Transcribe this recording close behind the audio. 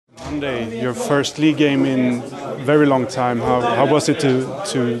Sunday, your first league game in a very long time. How was it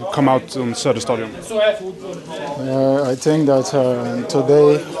to come out on Söderstadion? I think that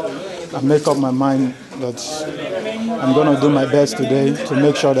today I make up my mind that I'm going to do my best today to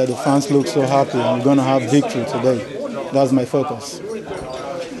make sure that the fans look so happy and we're going to have victory today. That's my focus.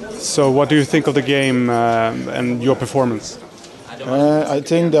 So what do you think of the game and your performance? I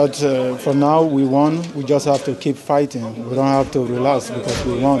think that for now we won. We just have to keep fighting. We don't have to relax because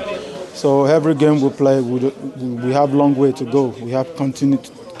we won. So every game we play, we have a long way to go. We have to continue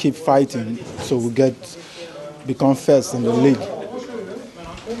to keep fighting so we become first in the league.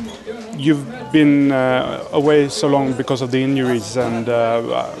 You've been away so long because of the injuries, and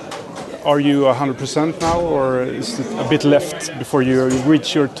are you 100% now, or is it a bit left before you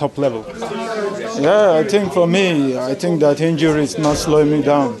reach your top level? Yeah, I think for me, I think that injury is not slowing me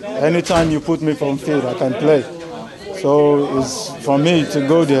down. Anytime you put me on field, I can play. So it's for me to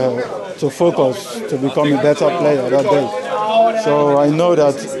go there, to focus, to become a better player that day. So I know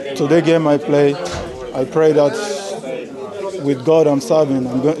that today game I play, I pray that with God I'm serving,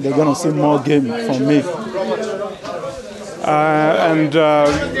 they're going to see more game from me.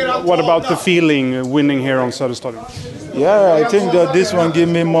 What about the feeling winning here on Söderstadion? Yeah, I think that this one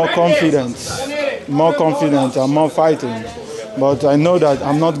gives me more confidence and more fighting. But I know that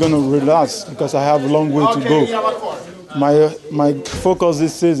I'm not going to relax because I have a long way to go. My focus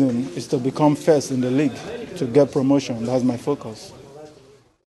this season is to become first in the league, to get promotion. That's my focus.